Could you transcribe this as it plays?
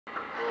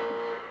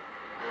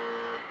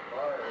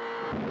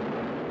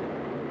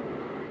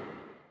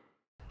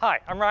Hi,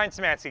 I'm Ryan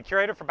Szymanski,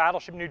 curator for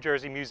Battleship New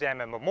Jersey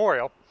Museum and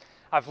Memorial.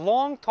 I've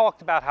long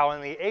talked about how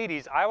in the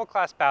 80s,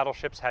 Iowa-class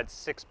battleships had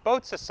 6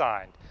 boats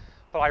assigned,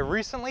 but I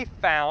recently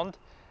found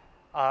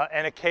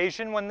an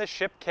occasion when the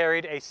ship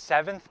carried a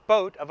 7th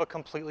boat of a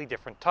completely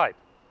different type.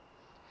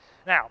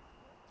 Now,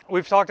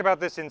 we've talked about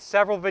this in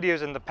several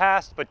videos in the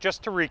past, but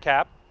just to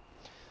recap,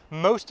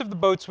 most of the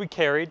boats we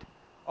carried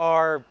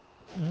are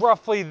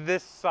roughly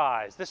this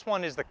size. This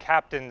one is the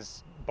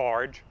captain's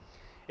barge.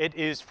 It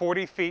is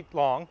 40 feet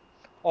long,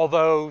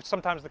 although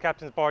sometimes the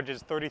captain's barge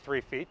is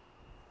 33 feet.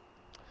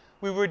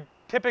 We would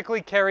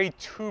typically carry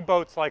 2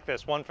 boats like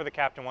this, one for the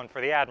captain, one for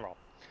the admiral.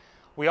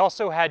 We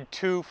also had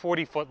 2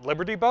 40-foot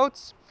Liberty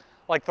boats,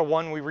 like the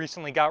one we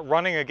recently got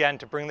running again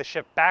to bring the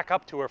ship back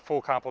up to our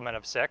full complement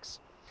of 6,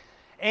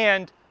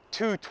 and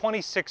 2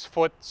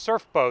 26-foot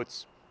surf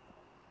boats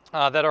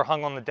that are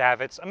hung on the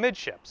davits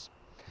amidships.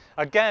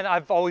 Again,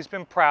 I've always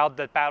been proud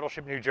that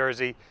Battleship New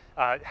Jersey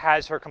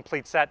has her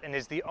complete set and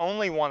is the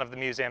only one of the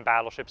museum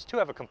battleships to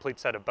have a complete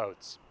set of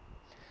boats.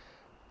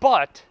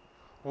 But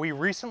we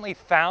recently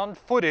found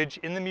footage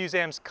in the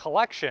museum's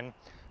collection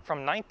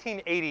from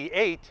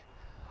 1988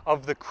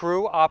 of the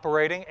crew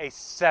operating a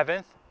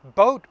 7th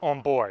boat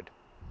on board.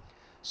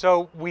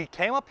 So we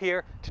came up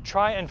here to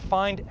try and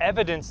find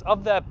evidence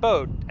of that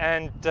boat,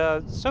 and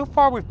so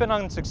far we've been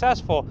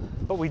unsuccessful,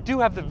 but we do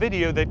have the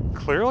video that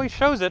clearly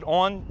shows it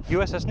on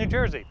USS New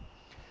Jersey.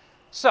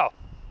 So,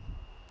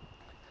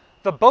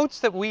 the boats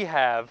that we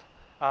have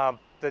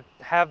that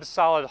have the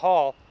solid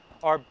hull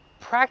are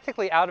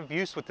practically out of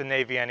use with the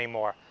Navy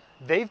anymore.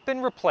 They've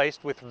been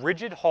replaced with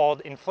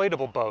rigid-hulled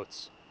inflatable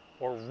boats,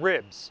 or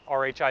RIBs,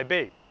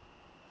 R-H-I-B.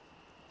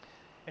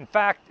 In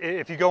fact,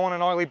 if you go on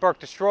an Arleigh Burke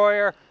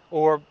destroyer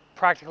or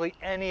practically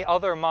any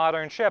other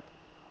modern ship,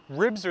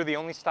 RIBs are the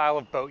only style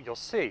of boat you'll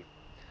see.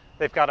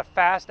 They've got a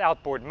fast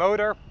outboard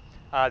motor,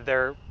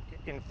 they're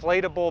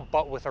inflatable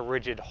but with a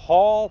rigid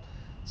hull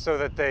so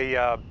that they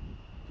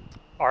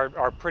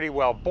are pretty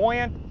well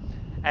buoyant,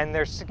 and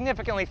they're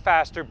significantly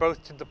faster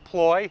both to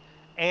deploy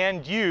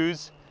and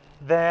use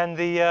than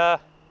the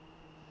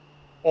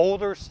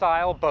older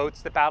style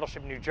boats that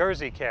Battleship New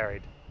Jersey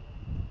carried.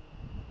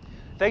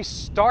 They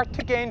start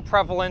to gain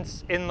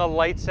prevalence in the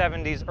late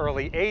 70s,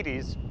 early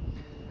 80s.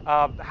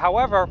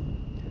 However,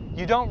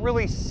 you don't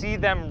really see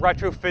them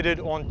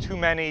retrofitted on too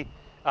many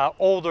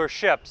older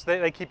ships.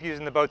 They keep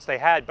using the boats they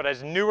had, but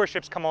as newer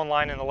ships come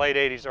online in the late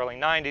 80s, early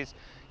 90s,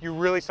 you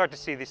really start to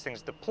see these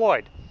things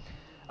deployed.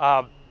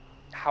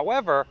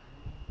 However,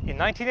 in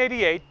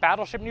 1988,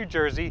 Battleship New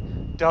Jersey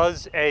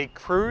does a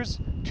cruise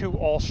to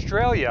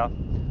Australia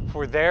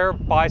for their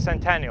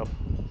bicentennial.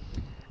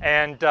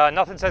 And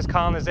nothing says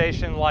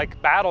colonization like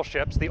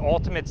battleships, the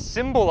ultimate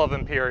symbol of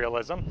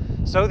imperialism.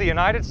 So the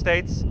United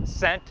States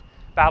sent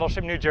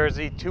Battleship New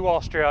Jersey to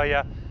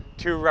Australia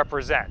to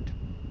represent.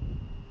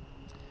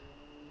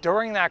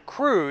 During that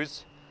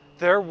cruise,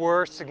 there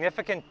were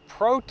significant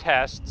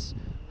protests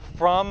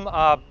from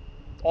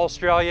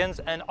Australians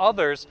and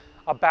others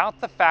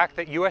about the fact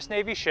that US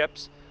Navy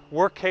ships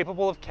were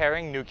capable of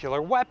carrying nuclear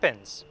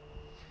weapons.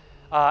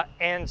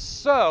 And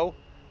so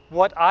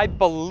what I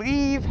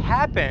believe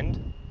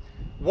happened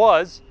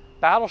was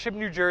Battleship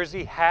New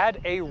Jersey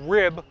had a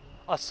RIB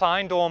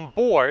assigned on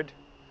board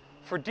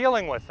for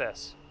dealing with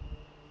this.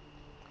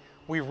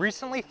 We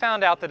recently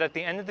found out that at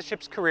the end of the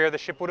ship's career, the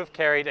ship would have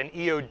carried an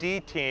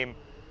EOD team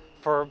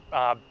for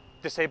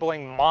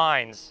disabling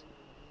mines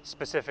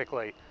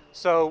specifically.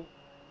 So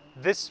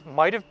this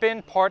might have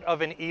been part of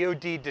an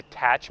EOD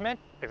detachment,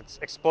 it's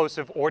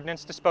explosive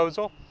ordnance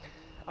disposal.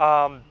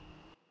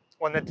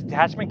 When the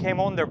detachment came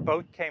on, their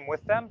boat came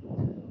with them.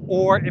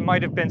 Or it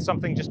might have been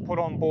something just put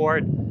on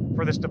board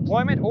for this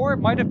deployment, or it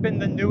might have been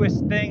the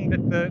newest thing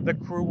that the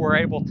crew were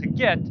able to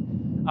get.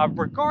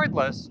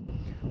 Regardless,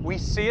 we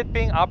see it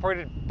being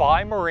operated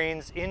by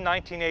Marines in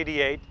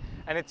 1988,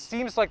 and it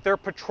seems like they're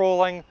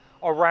patrolling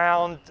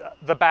around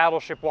the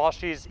battleship while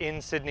she's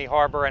in Sydney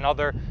Harbor and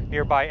other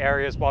nearby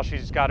areas while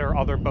she's got her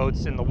other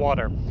boats in the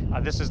water.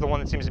 This is the one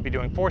that seems to be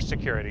doing force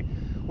security,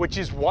 which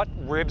is what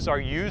RIBs are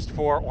used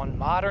for on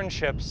modern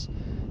ships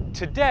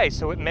today,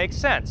 so it makes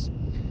sense.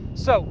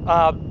 So,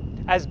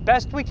 as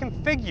best we can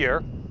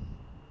figure,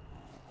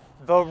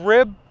 the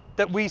RIB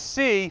that we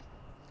see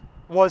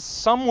was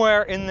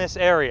somewhere in this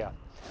area.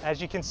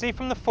 As you can see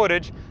from the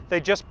footage, they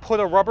just put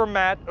a rubber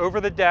mat over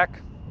the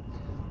deck,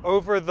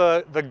 over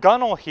the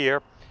gunnel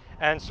here,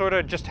 and sort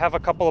of just have a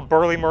couple of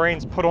burly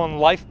Marines put on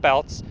life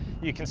belts.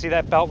 You can see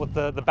that belt with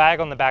the bag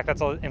on the back,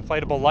 that's an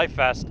inflatable life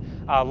vest.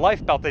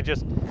 Life belt, they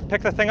just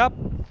pick the thing up,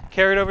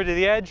 carry it over to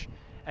the edge,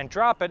 and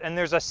drop it, and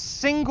there's a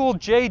single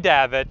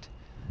J-davit,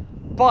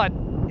 but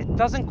it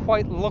doesn't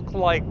quite look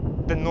like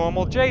the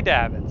normal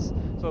J-davits.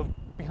 So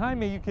behind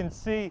me you can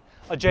see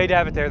a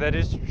J-davit there that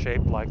is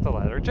shaped like the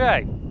letter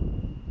J.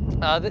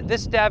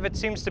 This davit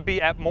seems to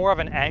be at more of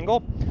an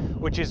angle,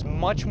 which is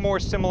much more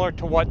similar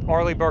to what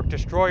Arleigh Burke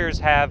destroyers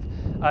have.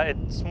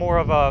 It's more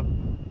of a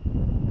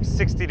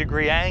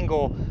 60-degree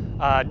angle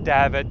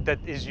davit that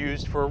is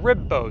used for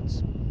RIB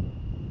boats,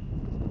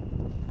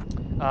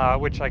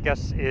 which I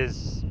guess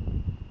is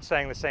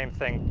saying the same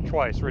thing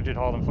twice, rigid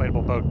hull,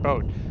 inflatable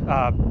boat.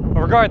 But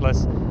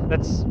regardless,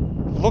 that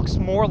looks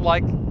more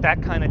like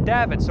that kind of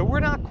davit. So we're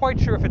not quite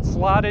sure if it's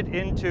slotted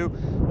into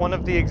one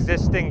of the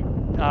existing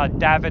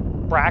davit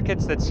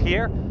brackets that's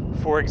here.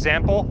 For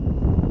example,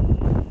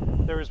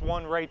 there is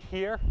one right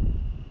here.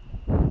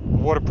 The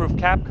waterproof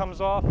cap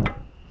comes off,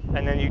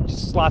 and then you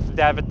just slot the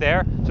davit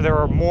there. So there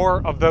are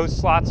more of those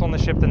slots on the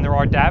ship than there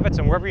are davits,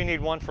 and wherever you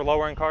need one for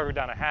lowering cargo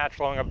down a hatch,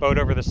 lowering a boat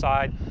over the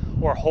side,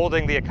 or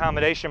holding the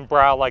accommodation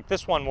brow like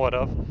this one would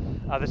have.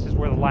 This is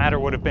where the ladder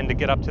would have been to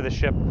get up to the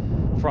ship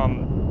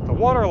from the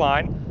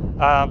waterline.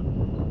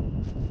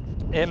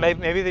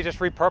 Maybe they just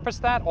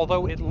repurposed that,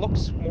 although it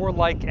looks more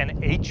like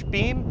an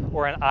H-beam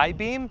or an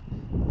I-beam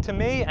to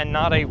me, and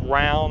not a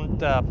round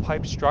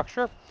pipe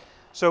structure.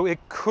 So it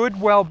could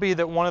well be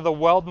that one of the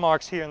weld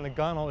marks here in the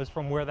gunnel is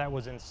from where that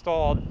was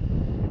installed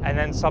and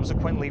then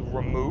subsequently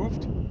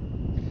removed.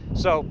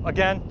 So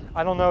again,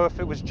 I don't know if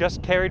it was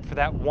just carried for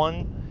that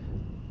one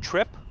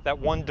trip, that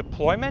one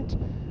deployment,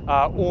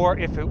 or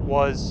if it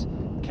was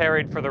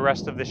carried for the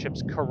rest of the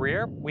ship's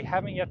career. We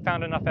haven't yet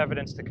found enough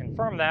evidence to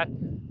confirm that,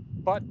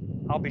 but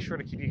I'll be sure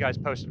to keep you guys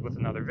posted with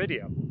another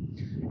video.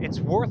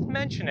 It's worth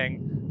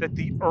mentioning that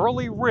the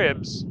early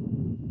ribs,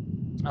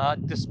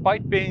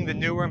 despite being the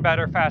newer and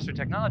better, faster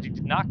technology,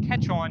 did not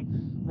catch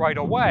on right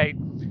away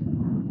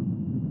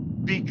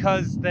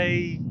because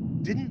they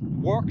didn't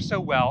work so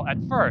well at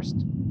first.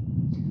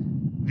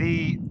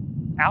 The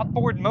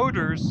outboard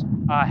motors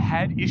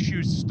had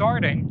issues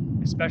starting,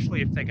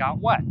 especially if they got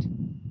wet.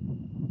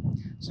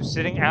 So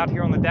sitting out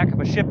here on the deck of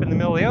a ship in the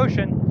middle of the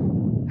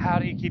ocean, how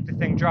do you keep the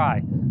thing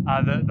dry?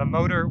 The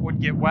motor would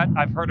get wet.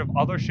 I've heard of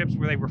other ships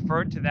where they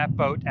referred to that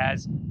boat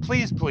as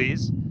please,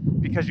 please,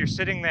 because you're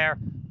sitting there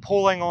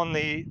pulling on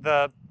the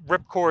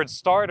ripcord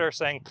starter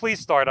saying, please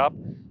start up,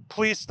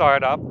 please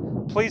start up,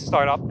 please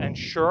start up. And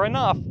sure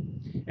enough,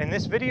 in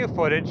this video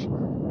footage,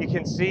 you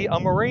can see a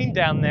Marine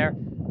down there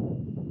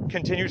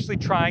continuously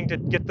trying to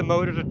get the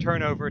motor to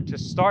turn over to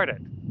start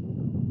it.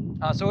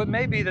 So it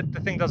may be that the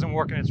thing doesn't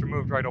work and it's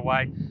removed right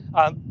away.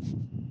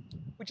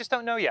 We just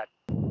don't know yet.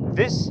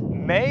 This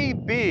may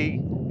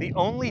be the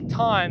only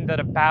time that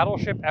a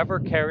battleship ever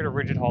carried a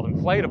rigid hulled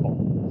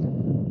inflatable.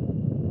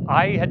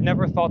 I had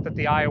never thought that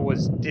the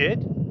Iowas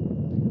did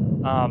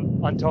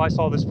until I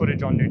saw this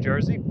footage on New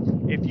Jersey.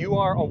 If you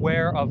are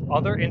aware of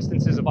other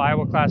instances of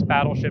Iowa-class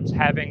battleships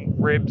having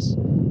ribs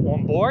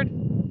on board,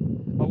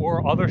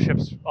 or other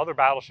ships, other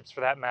battleships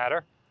for that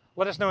matter,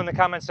 let us know in the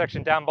comments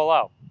section down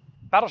below.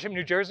 Battleship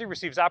New Jersey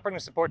receives operating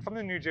support from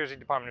the New Jersey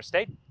Department of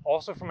State,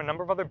 also from a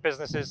number of other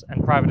businesses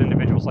and private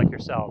individuals like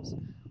yourselves.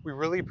 We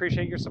really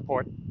appreciate your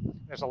support.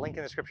 There's a link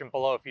in the description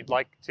below if you'd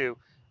like to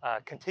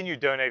continue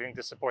donating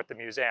to support the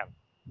museum.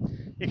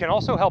 You can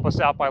also help us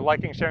out by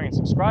liking, sharing, and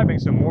subscribing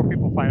so more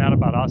people find out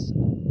about us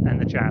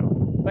and the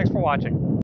channel. Thanks for watching.